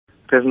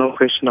there's no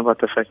question about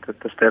the fact that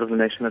the State of the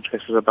Nation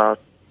address is about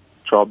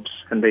jobs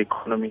and the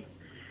economy.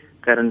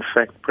 That in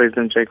fact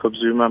President Jacob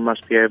Zuma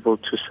must be able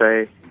to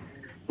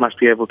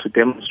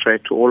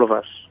demonstrate to all of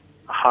us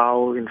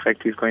how in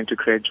fact he's going to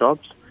create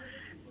jobs.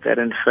 That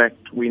in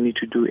fact we need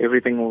to do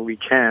everything we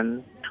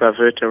can to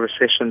avert a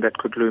recession that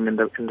could loom in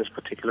this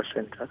particular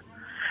center.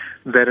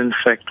 That in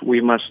fact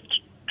we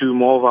must do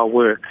more of our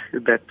work,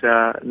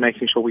 that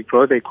making sure we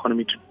grow the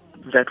economy,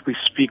 that we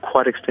speak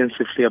quite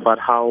extensively about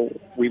how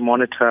we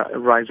monitor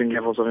rising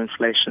levels of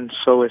inflation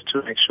so as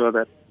to make sure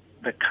that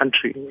the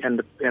country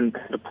and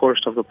the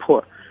poorest of the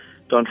poor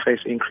don't face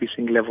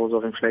increasing levels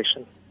of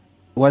inflation.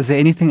 Was there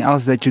anything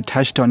else that you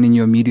touched on in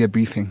your media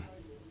briefing?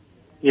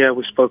 Yeah,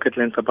 we spoke at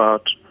length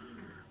about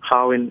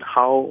how in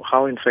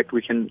fact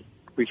we can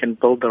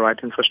build the right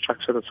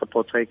infrastructure that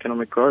supports our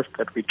economic growth,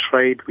 that we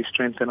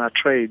strengthen our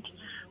trades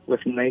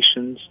with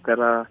nations that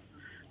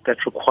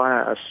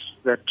require us,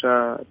 that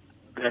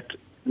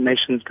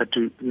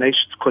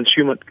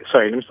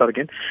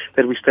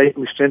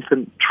we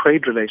strengthen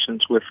trade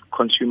relations with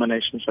consumer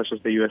nations such as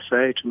the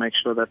USA to make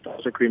sure that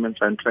those agreements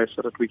are in place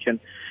so that we can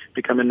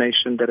become a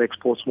nation that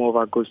exports more of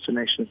our goods to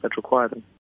nations that require them.